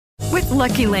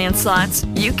Lucky Land Slots,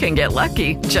 you can get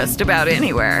lucky just about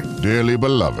anywhere. Dearly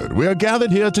beloved, we are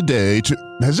gathered here today to...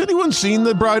 Has anyone seen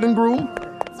the bride and groom?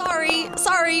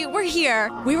 Sorry, we're here.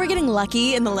 We were getting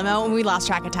lucky in the limo and we lost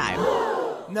track of time.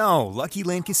 No, Lucky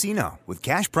Land Casino, with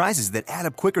cash prizes that add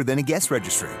up quicker than a guest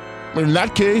registry. In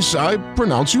that case, I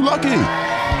pronounce you lucky.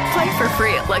 Play for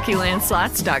free at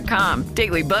LuckyLandSlots.com.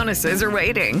 Daily bonuses are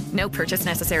waiting. No purchase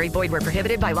necessary. Void where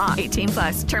prohibited by law.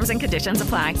 18+. Terms and conditions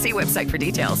apply. See website for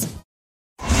details.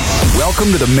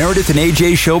 Welcome to the Meredith and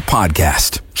AJ Show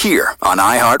podcast, here on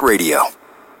iHeartRadio.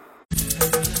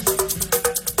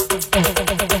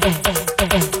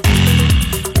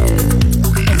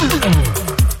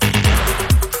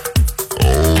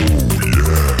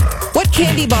 What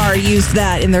candy bar used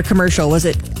that in their commercial? Was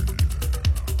it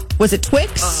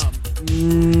Twix?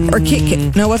 Or Kit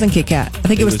Kat? No, it wasn't Kit Kat. I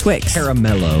think it was Twix.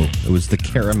 Caramello. It was the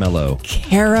Caramello.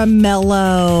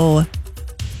 Caramello.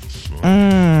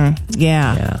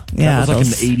 Yeah. That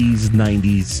was like an 80s,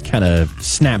 90s kind of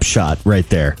snapshot right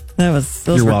there. Those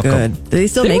You're were welcome. good. Do they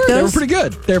still make those?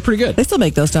 They were pretty good. They still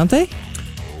make those, don't they?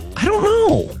 I don't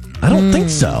know. I don't think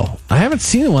so. I haven't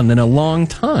seen one in a long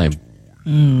time.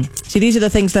 See, these are the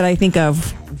things that I think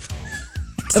of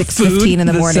 6:15 in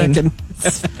the morning.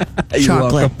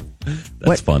 Chocolate.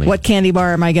 That's funny. What candy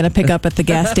bar am I going to pick up at the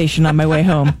gas station on my way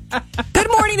home? Good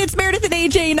morning. It's Meredith and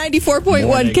AJ,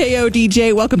 94.1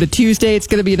 KODJ. Welcome to Tuesday. It's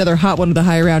going to be another hot one with a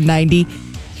high around 90.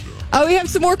 We have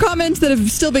some more comments that have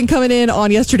still been coming in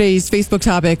on yesterday's Facebook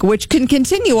topic, which can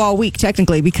continue all week,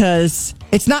 technically, because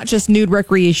it's not just Nude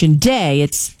Recreation Day.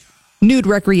 It's Nude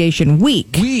Recreation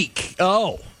Week.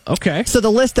 Oh, okay. So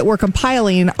the list that we're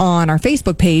compiling on our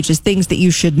Facebook page is things that you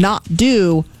should not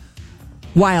do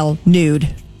while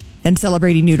nude and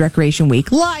celebrating Nude Recreation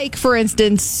Week. Like, for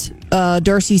instance,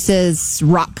 Darcy says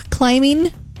rock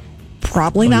climbing.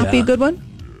 Probably not be a good one.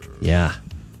 Yeah.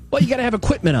 Well, you got to have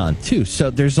equipment on, too. So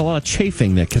there's a lot of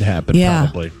chafing that could happen,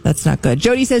 probably. That's not good.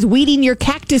 Jody says weeding your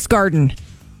cactus garden.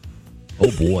 Oh,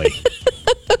 boy.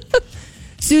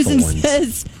 Susan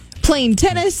says playing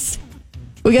tennis.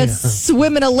 We got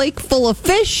swim in a lake full of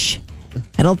fish.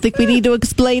 I don't think we need to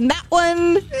explain that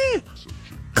one.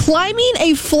 Climbing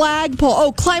a flagpole.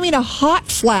 Oh, climbing a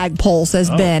hot flagpole, says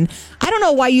Ben. I don't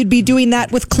know why you'd be doing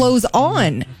that with clothes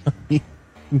on,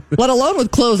 let alone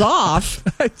with clothes off.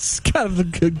 That's kind of a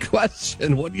good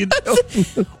question. What do you do?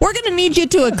 We're going to need you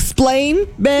to explain,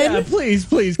 Ben. Yeah, please.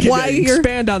 Can why you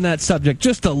expand on that subject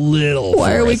just a little?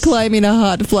 Why are we climbing a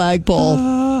hot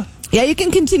flagpole? Yeah, you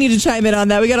can continue to chime in on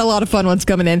that. We got a lot of fun ones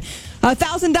coming in.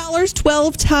 $1,000,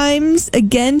 12 times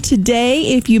again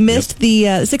today. If you missed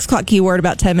the 6 o'clock keyword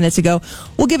about 10 minutes ago,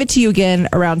 we'll give it to you again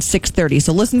around 6:30.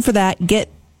 So listen for that. Get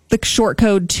the short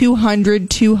code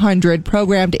 200-200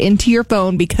 programmed into your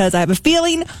phone, because I have a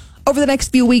feeling over the next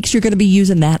few weeks you're going to be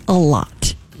using that a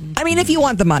lot. I mean, if you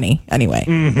want the money, anyway,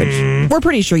 which we're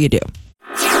pretty sure you do.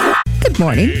 Good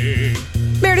morning.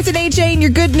 Meredith and AJ, and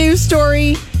your good news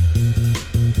story.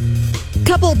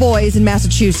 Couple of boys in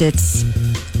Massachusetts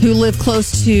who live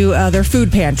close to their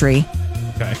food pantry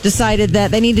decided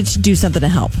that they needed to do something to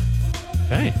help.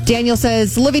 Okay. Daniel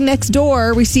says, living next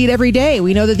door, we see it every day.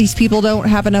 We know that these people don't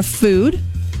have enough food,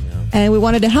 and we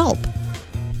wanted to help.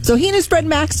 So he and his friend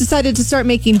Max decided to start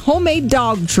making homemade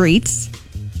dog treats.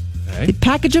 Okay. They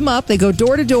package them up, they go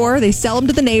door to door, they sell them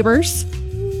to the neighbors,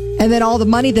 and then all the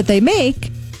money that they make,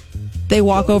 they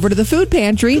walk over to the food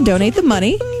pantry and donate the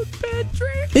money.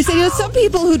 They say, some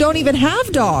people who don't even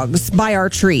have dogs buy our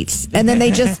treats, and then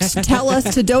they just tell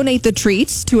us to donate the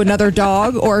treats to another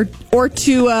dog or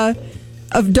to a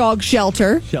dog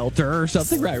shelter or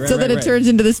something, right? So that it turns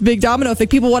into this big domino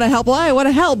effect. People want to help. Well, I want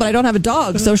to help, but I don't have a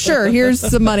dog, so sure, here's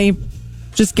some money.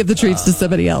 Just give the treats to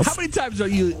somebody else. How many times are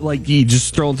you just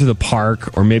strolling through the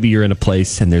park, or maybe you're in a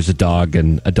place and there's a dog,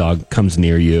 and a dog comes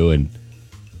near you, and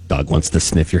dog wants to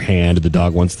sniff your hand, or the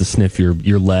dog wants to sniff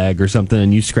your leg or something,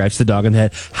 and you scratch the dog in the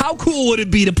head. How cool would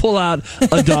it be to pull out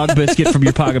a dog biscuit from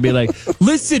your pocket and be like,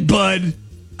 listen, bud,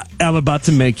 I'm about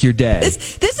to make your day.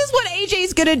 This is what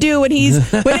AJ's gonna do when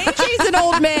AJ's an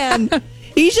old man.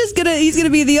 He's gonna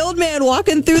be the old man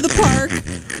walking through the park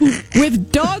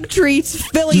with dog treats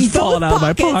filling just both falling out of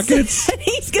my pockets. And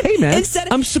he's gonna, hey man,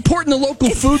 I'm supporting the local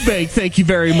food bank. Thank you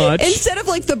very much. Instead of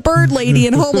like the bird lady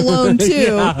in Home Alone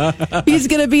 2, he's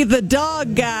gonna be the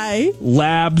dog guy.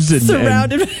 Labs and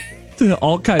surrounded and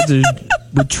all kinds of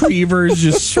retrievers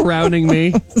just surrounding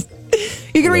me.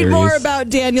 You can read more about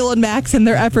Daniel and Max and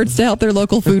their efforts to help their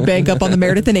local food bank up on the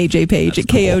Meredith and AJ page at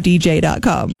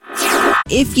KODJ.com.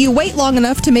 If you wait long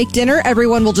enough to make dinner,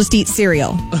 everyone will just eat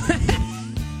cereal.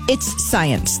 It's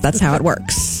science. That's how it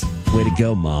works. Way to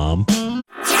go, Mom.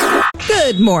 Good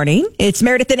Good morning. It's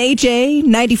Meredith and AJ,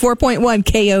 94.1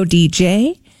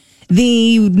 KODJ.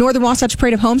 The Northern Wasatch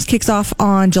Parade of Homes kicks off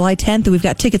on July 10th, and we've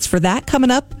got tickets for that coming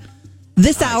up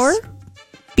this hour.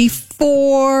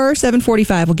 Before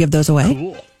 7:45, we'll give those away.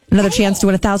 Cool. Another chance to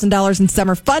win $1,000 in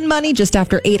summer fun money just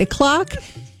after 8 o'clock.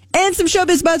 And some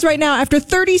showbiz buzz right now. After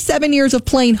 37 years of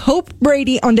playing Hope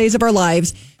Brady on Days of Our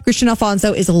Lives, Christian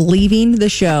Alfonso is leaving the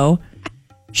show.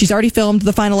 She's already filmed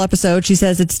the final episode. She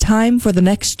says it's time for the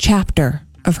next chapter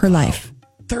of her life.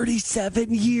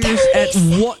 37 years at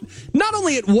one, not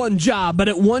only at one job, but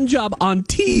at one job on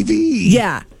TV.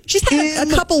 Yeah. She's had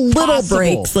a couple little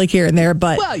breaks like here and there,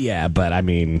 but... Well, yeah, but I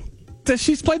mean,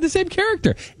 she's played the same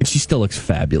character. And she still looks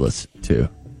fabulous, too.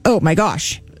 Oh, my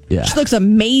gosh. Yeah. She looks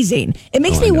amazing. It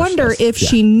makes me wonder if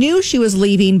she knew she was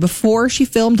leaving before she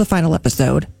filmed the final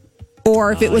episode.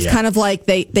 Or if it was kind of like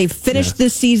they finished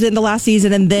this season, the last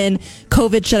season, and then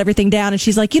COVID shut everything down. And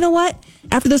she's like, you know what?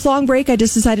 After this long break, I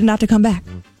just decided not to come back.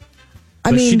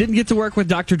 But she didn't get to work with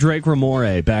Dr. Drake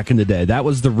Ramore back in the day. That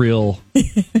was the real...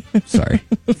 Sorry.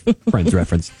 Friends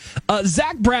reference.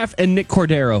 Zach Braff and Nick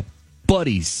Cordero,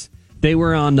 buddies. They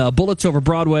were on Bullets Over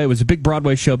Broadway. It was a big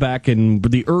Broadway show back in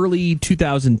the early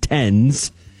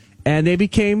 2010s. And they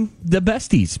became the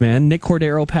besties, man. Nick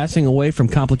Cordero passing away from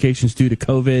complications due to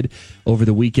COVID over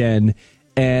the weekend.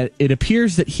 And it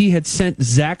appears that he had sent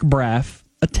Zach Braff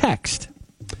a text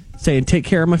saying, take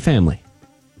care of my family.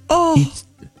 Oh. He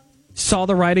saw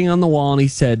the writing on the wall and he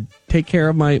said, take care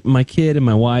of my kid and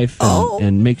my wife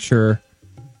and make sure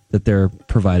that they're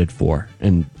provided for.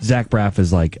 And Zach Braff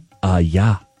is like,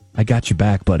 yeah, I got you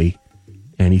back, buddy.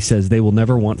 And he says they will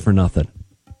never want for nothing.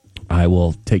 I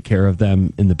will take care of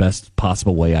them in the best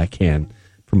possible way I can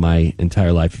for my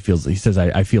entire life. He says,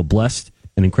 I feel blessed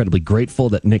and incredibly grateful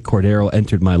that Nick Cordero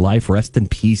entered my life. Rest in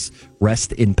peace,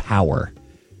 rest in power.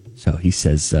 So he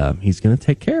says he's going to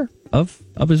take care of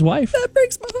his wife. That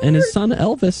breaks my heart. And his son,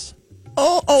 Elvis.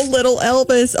 Oh, little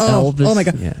Elvis. Elvis. Oh my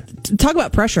God. Yeah. Talk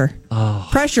about pressure. Oh.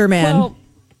 Pressure, man. Well,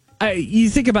 you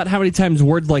think about how many times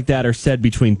words like that are said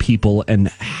between people and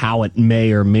how it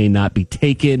may or may not be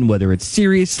taken, whether it's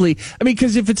seriously. I mean,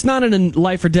 because if it's not in a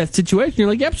life or death situation, you're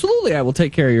like, absolutely, I will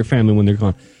take care of your family when they're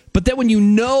gone. But then when you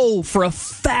know for a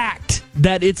fact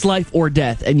that it's life or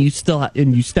death and you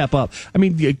step up, I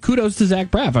mean, kudos to Zach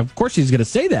Braff. Of course he's going to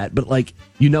say that, but like,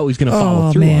 he's going to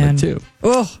follow through on it too.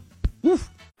 Oh.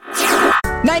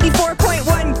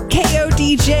 94.1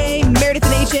 KODJ, Meredith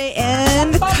and AJ,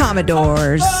 and the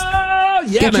Commodores.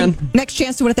 Yeah, man. Next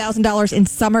chance to win $1,000 in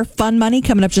summer fun money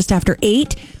coming up just after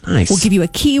 8. Nice. We'll give you a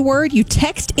keyword. You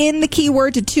text in the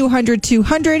keyword to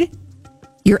 200-200.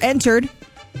 You're entered.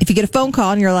 If you get a phone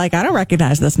call and you're like, I don't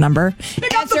recognize this number.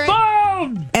 Pick up the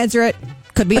phone! Answer it.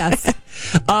 Could be us.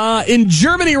 In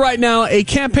Germany right now, a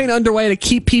campaign underway to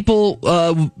keep people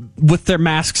with their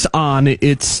masks on.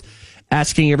 It's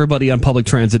asking everybody on public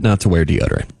transit not to wear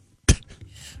deodorant.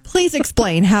 Please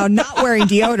explain how not wearing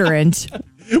deodorant...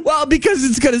 Well, because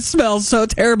it's going to smell so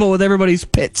terrible with everybody's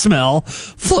pit smell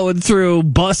flowing through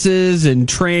buses and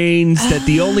trains that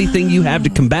the only thing you have to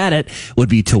combat it would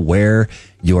be to wear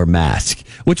your mask.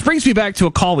 Which brings me back to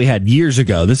a call we had years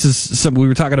ago. This is we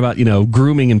were talking about,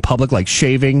 grooming in public, like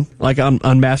shaving, like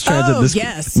on mass transit. Oh,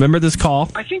 yes. Remember this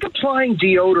call? I think applying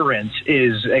deodorant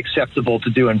is acceptable to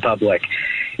do in public.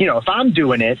 If I'm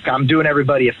doing it, I'm doing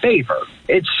everybody a favor.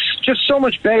 It's just so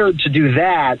much better to do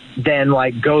that than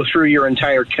go through your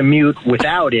entire commute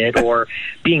without it or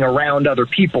being around other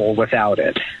people without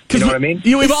it. You know what I mean?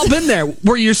 We've all been there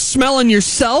where you're smelling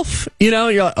yourself,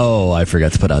 you're like, oh, I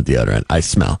forgot to put on deodorant. I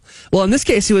smell. Well, in this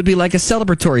case, it would be like a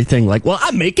celebratory thing. Like, well,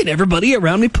 I'm making everybody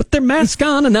around me put their mask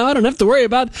on and now I don't have to worry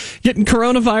about getting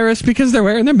coronavirus because they're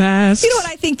wearing their masks. You know what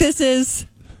I think this is?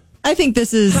 I think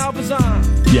this is...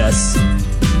 Yes.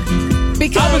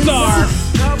 Because...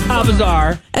 How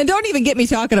bizarre. And don't even get me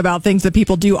talking about things that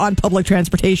people do on public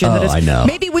transportation. Oh, I know.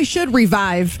 Maybe we should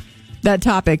revive that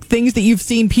topic. Things that you've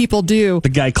seen people do. The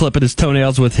guy clipping his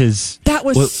toenails with his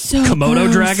so kimono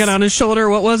gross. dragon on his shoulder.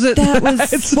 What was it? That was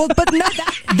but no,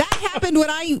 that happened when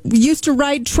I used to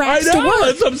ride tracks to work.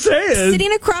 That's what I'm saying.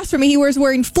 Sitting across from me, he was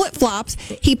wearing flip flops.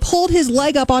 He pulled his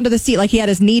leg up onto the seat like he had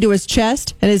his knee to his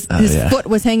chest, and his foot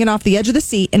was hanging off the edge of the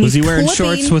seat. And was he wearing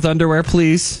shorts with underwear?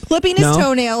 Please, clipping his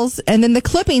toenails, and then the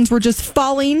clippings were just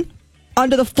falling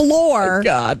onto the floor. Oh,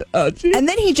 God. Oh, geez. And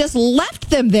then he just left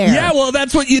them there. Yeah, well,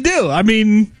 that's what you do. I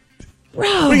mean, you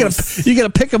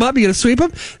gotta pick him up, you gotta sweep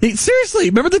him. Seriously,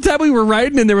 remember the time we were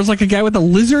riding and there was a guy with a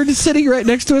lizard sitting right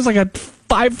next to us, like a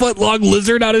 5-foot-long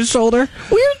lizard on his shoulder?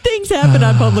 Weird things happen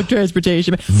on public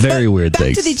transportation. Very weird back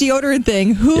things. Back to the deodorant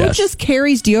thing. Who just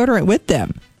carries deodorant with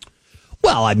them?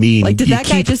 Well, I mean, Like, did he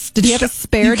have a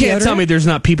spare You can't tell deodorant? me there's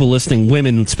not people listening,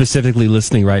 women specifically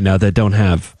listening right now, that don't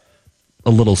have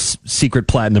a little secret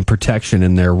platinum protection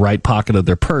in their right pocket of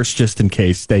their purse just in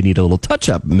case they need a little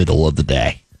touch-up middle of the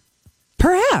day.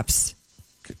 Perhaps.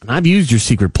 And I've used your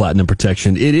secret platinum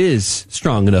protection. It is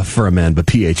strong enough for a man, but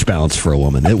pH balance for a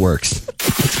woman. It works.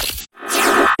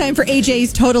 Time for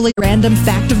AJ's totally random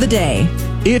fact of the day.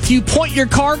 If you point your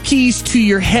car keys to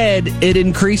your head, it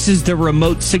increases the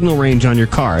remote signal range on your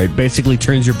car. It basically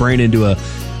turns your brain into a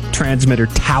transmitter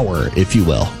tower, if you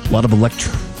will. A lot of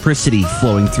electricity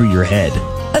flowing through your head.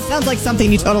 That sounds like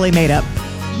something you totally made up.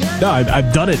 No,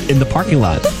 I've done it in the parking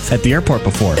lot at the airport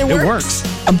before. It works.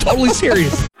 I'm totally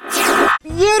serious.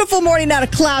 Beautiful morning, not a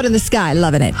cloud in the sky.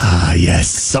 Loving it. Ah, yes,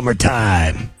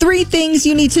 summertime. 3 things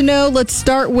you need to know. Let's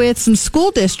start with some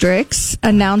school districts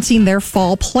announcing their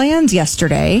fall plans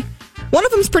yesterday. One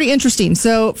of them is pretty interesting.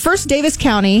 So first, Davis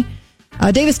County,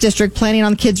 Davis District, planning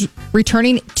on kids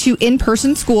returning to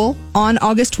in-person school on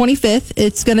August 25th.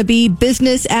 It's going to be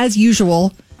business as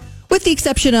usual, with the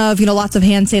exception of, lots of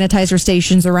hand sanitizer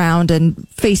stations around and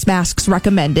face masks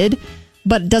recommended.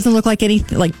 But it doesn't look like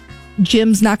anything, like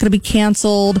gym's not going to be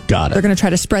canceled. Got it. They're going to try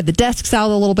to spread the desks out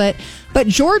a little bit. But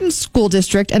Jordan's school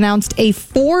district announced a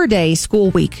 4-day school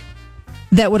week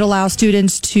that would allow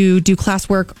students to do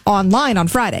classwork online on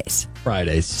Fridays.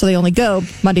 So they only go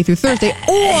Monday through Thursday.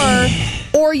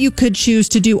 Or you could choose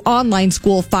to do online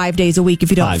school 5 days a week if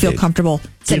you don't feel comfortable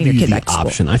sending your kid back to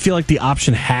option. school. I feel like the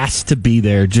option has to be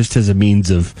there just as a means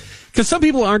of... Because some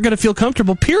people aren't going to feel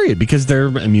comfortable, period, because they're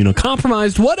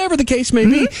immunocompromised, whatever the case may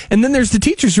be. And then there's the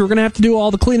teachers who are going to have to do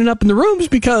all the cleaning up in the rooms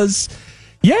because,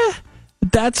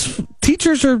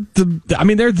 teachers are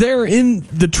they're there in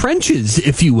the trenches,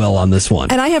 if you will, on this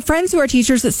one. And I have friends who are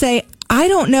teachers that say, I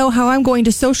don't know how I'm going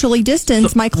to socially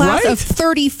distance my class of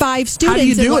 35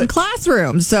 students in one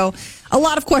classroom. So a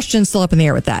lot of questions still up in the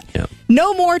air with that. Yeah.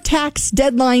 No more tax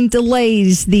deadline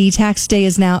delays. The tax day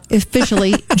is now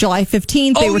officially July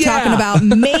 15th. They were talking about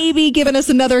maybe giving us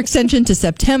another extension to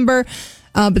September.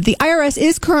 But the IRS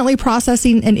is currently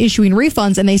processing and issuing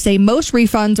refunds, and they say most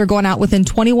refunds are going out within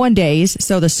 21 days.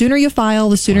 So the sooner you file,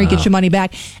 the sooner you get your money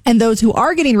back. And those who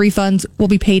are getting refunds will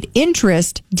be paid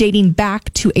interest dating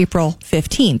back to April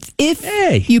 15th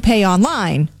if you pay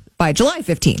online by July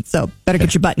 15th. So better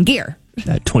get your butt in gear.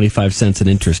 That 25 cents in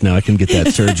interest. Now I can get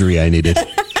that surgery I needed.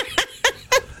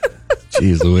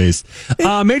 Jeez Louise.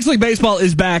 Major League Baseball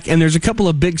is back, and there's a couple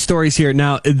of big stories here.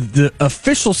 Now, the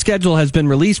official schedule has been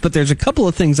released, but there's a couple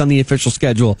of things on the official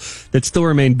schedule that still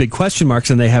remain big question marks,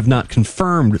 and they have not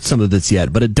confirmed some of this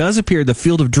yet. But it does appear the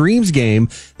Field of Dreams game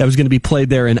that was going to be played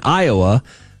there in Iowa,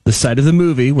 the site of the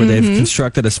movie, where they've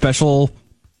constructed a special,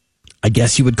 I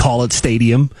guess you would call it,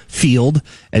 stadium field.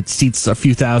 It seats a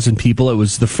few thousand people. It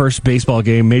was the first baseball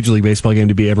game, Major League Baseball game,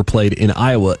 to be ever played in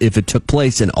Iowa if it took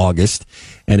place in August.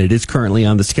 And it is currently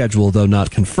on the schedule, though not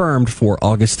confirmed, for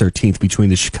August 13th between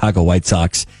the Chicago White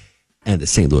Sox and the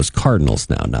St. Louis Cardinals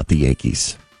now, not the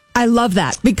Yankees. I love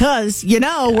that because,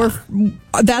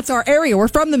 that's our area. We're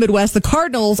from the Midwest. The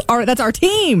Cardinals that's our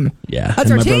team. Yeah. That's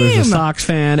and our my brother's team. a Sox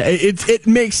fan. It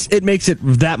makes it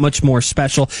that much more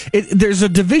special. There's a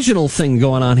divisional thing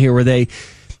going on here where they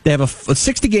have a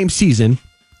 60-game season,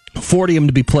 40 of them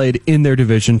to be played in their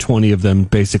division, 20 of them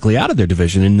basically out of their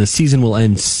division. And the season will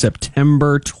end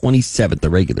September 27th. The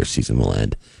regular season will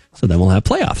end. So then we'll have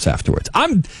playoffs afterwards.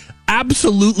 I'm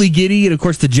absolutely giddy. And, of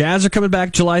course, the Jazz are coming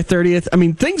back July 30th. I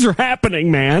mean, things are happening,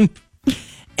 man.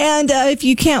 And if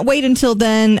you can't wait until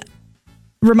then,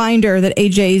 reminder that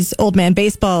AJ's old man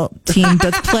baseball team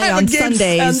does play on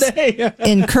Sundays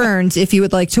in Kearns if you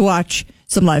would like to watch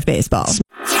some live baseball.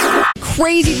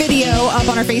 Crazy video up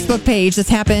on our Facebook page. This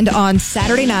happened on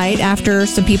Saturday night after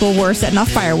some people were setting off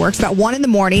fireworks. About 1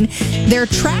 a.m, their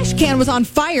trash can was on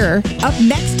fire up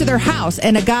next to their house,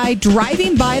 and a guy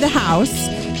driving by the house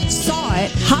saw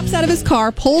it, hops out of his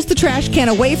car, pulls the trash can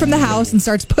away from the house, and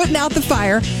starts putting out the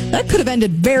fire. That could have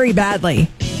ended very badly.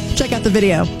 Check out the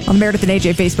video on the Meredith and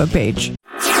AJ Facebook page.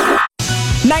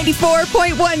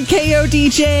 94.1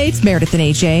 KODJ. It's Meredith and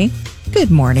AJ.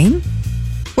 Good morning.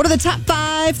 What are the top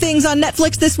 5 things on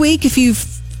Netflix this week? If you've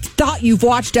thought you've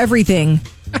watched everything,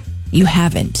 you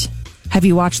haven't. Have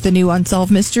you watched the new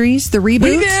Unsolved Mysteries, the reboot?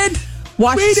 We did.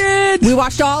 We did. We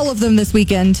watched all of them this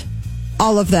weekend.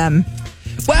 All of them.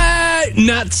 Well,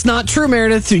 that's not true,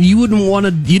 Meredith. You didn't want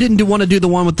to do the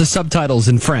one with the subtitles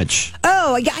in French.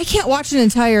 Oh, I can't watch an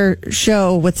entire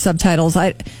show with subtitles.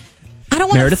 I don't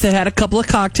want. Meredith had a couple of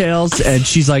cocktails, and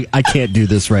she's like, "I can't do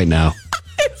this right now."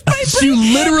 You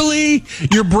literally,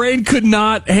 your brain could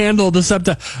not handle the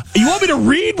subtitle. You want me to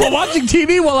read while watching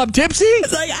TV while I'm tipsy?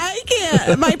 It's like, I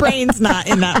can't. My brain's not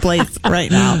in that place right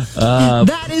now.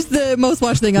 That is the most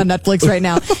watched thing on Netflix right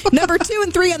now. Number 2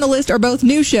 and 3 on the list are both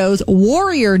new shows.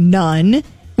 Warrior Nun,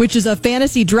 which is a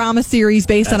fantasy drama series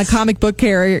based on a comic book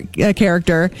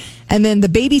character. And then The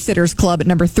Babysitter's Club at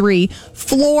number 3.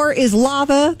 Floor is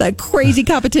Lava, that crazy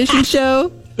competition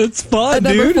show. It's fun,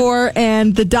 number dude. 4,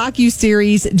 and the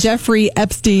docuseries Jeffrey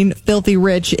Epstein, Filthy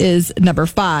Rich is number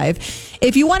 5.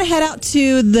 If you want to head out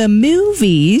to the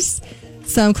movies,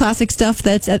 some classic stuff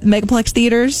that's at Megaplex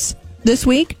theaters this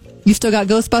week. You still got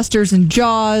Ghostbusters and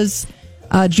Jaws.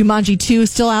 Jumanji 2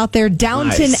 is still out there.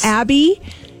 Downton Abbey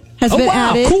has been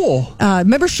added. Cool.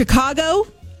 Remember Chicago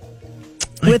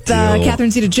with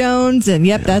Catherine Zeta-Jones? And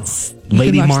that's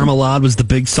Lady Marmalade was the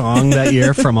big song that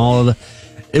year from all of the...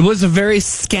 It was a very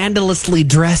scandalously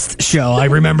dressed show. I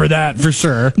remember that for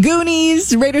sure.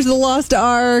 Goonies, Raiders of the Lost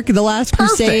Ark, The Last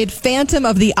Crusade, Phantom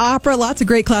of the Opera. Lots of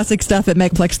great classic stuff at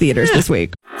Megaplex Theaters this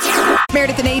week.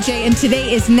 Meredith and AJ, and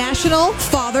today is National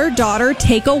Father-Daughter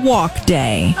Take a Walk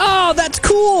Day. Oh, that's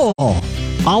cool.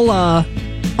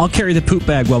 I'll carry the poop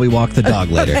bag while we walk the dog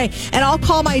later. Okay, and I'll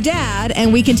call my dad,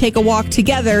 and we can take a walk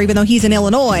together, even though he's in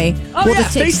Illinois. We'll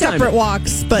just take separate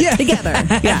walks, but together.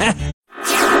 Yeah.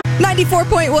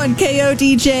 94.1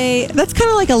 KODJ. That's kind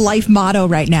of like a life motto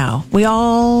right now. We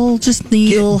all just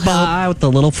need a little help with a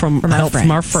little help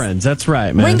from our friends. That's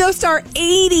right, man. Ringo Starr,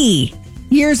 80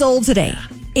 years old today.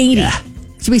 80. Yeah.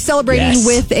 So we're celebrating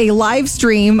with a live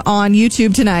stream on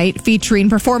YouTube tonight featuring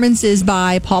performances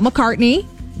by Paul McCartney,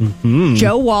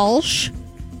 Joe Walsh,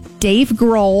 Dave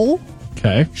Grohl,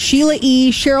 Sheila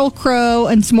E., Sheryl Crow,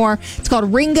 and some more. It's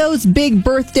called Ringo's Big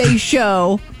Birthday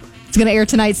Show. It's going to air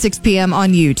tonight, 6 p.m.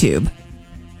 on YouTube.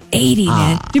 80,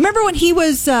 man. Do you remember when he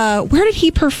was, where did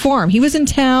he perform? He was in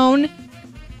town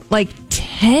like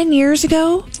 10 years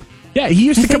ago? Yeah, he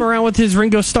used to come around with his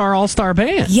Ringo Starr All-Star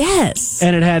Band. Yes.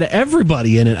 And it had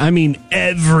everybody in it. I mean,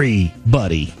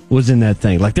 everybody was in that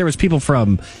thing. Like, there was people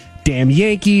from Damn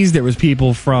Yankees. There was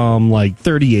people from, like,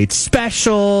 38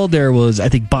 Special. There was, I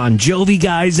think, Bon Jovi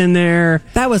guys in there.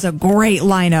 That was a great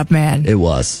lineup, man. It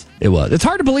was. It's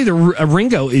hard to believe that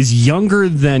Ringo is younger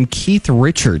than Keith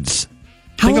Richards.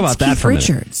 Think about that for a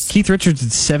minute. Keith Richards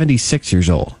is 76 years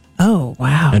old. Oh,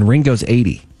 wow. And Ringo's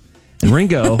 80. And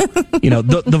Ringo,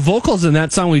 the vocals in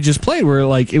that song we just played were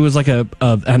like, it was like an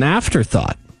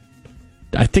afterthought.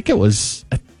 I think it was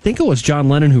John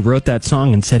Lennon who wrote that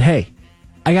song and said, "Hey,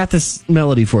 I got this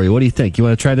melody for you. What do you think? You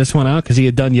want to try this one out?" Because he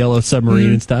had done Yellow Submarine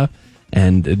and stuff.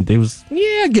 And it was,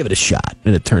 give it a shot.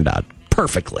 And it turned out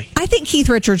perfectly. I think Keith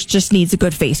Richards just needs a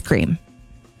good face cream.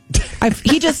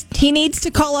 He needs to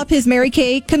call up his Mary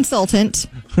Kay consultant,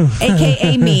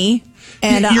 a.k.a. me.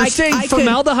 And you're saying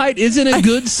formaldehyde isn't a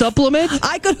good supplement?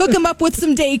 I could hook him up with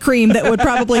some day cream that would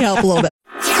probably help a little bit.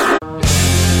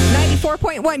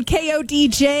 94.1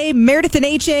 KODJ, Meredith and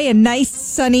AJ, a nice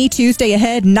sunny Tuesday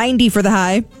ahead, 90 for the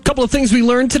high. Couple of things we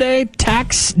learned today.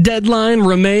 Tax deadline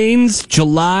remains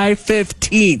July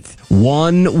 15th.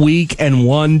 1 week and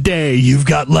 1 day you've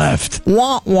got left.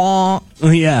 Wah, wah.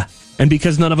 Yeah. And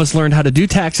because none of us learned how to do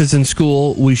taxes in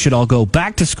school, we should all go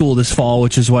back to school this fall,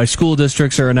 which is why school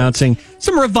districts are announcing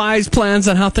some revised plans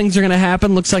on how things are going to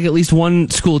happen. Looks like at least one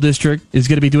school district is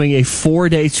going to be doing a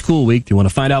 4-day school week. If you want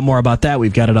to find out more about that,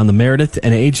 we've got it on the Meredith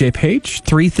and AJ page.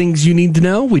 3 things you need to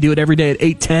know. We do it every day at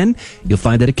 8:10. You'll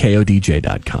find it at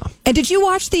KODJ.com. And did you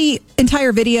watch the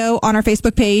entire video on our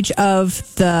Facebook page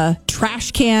of the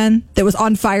trash can that was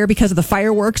on fire because of the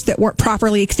fireworks that weren't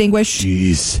properly extinguished?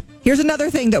 Jeez. Here's another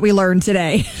thing that we learned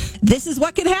today. This is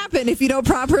what can happen if you don't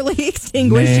properly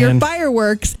extinguish your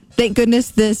fireworks. Thank goodness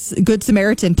this Good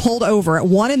Samaritan pulled over at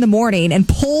 1 a.m. and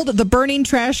pulled the burning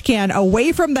trash can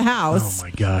away from the house. Oh,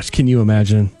 my gosh. Can you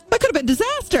imagine? That could have been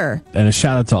disaster. And a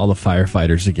shout out to all the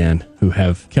firefighters again who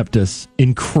have kept us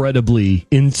incredibly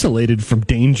insulated from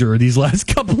danger these last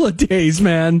couple of days,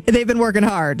 man. They've been working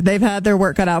hard. They've had their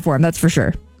work cut out for them, that's for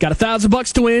sure. Got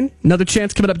 $1,000 to win. Another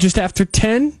chance coming up just after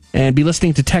 10. And be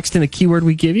listening to Text in a Keyword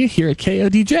we give you here at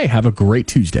KODJ. Have a great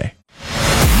Tuesday.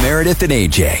 Meredith and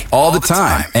AJ, all the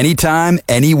time, anytime,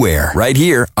 anywhere, right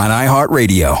here on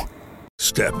iHeartRadio.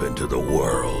 Step into the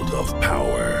world of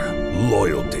power,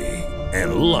 loyalty,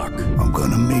 and luck. I'm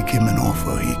going to make him an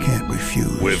offer he can't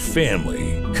refuse. With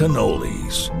family,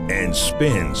 cannolis, and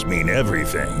spins mean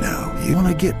everything. Now, you want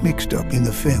to get mixed up in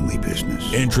the family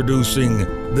business. Introducing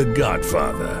The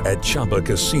Godfather at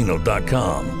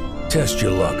ChumbaCasino.com. Test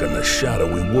your luck in the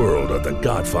shadowy world of The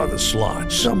Godfather slot.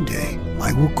 Someday,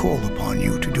 I will call upon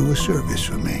you to do a service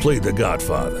for me. Play The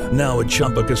Godfather, now at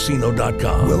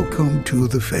ChumbaCasino.com. Welcome to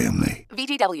the family.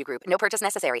 VGW Group. No purchase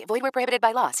necessary. Void where prohibited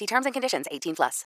by law. See terms and conditions. 18+.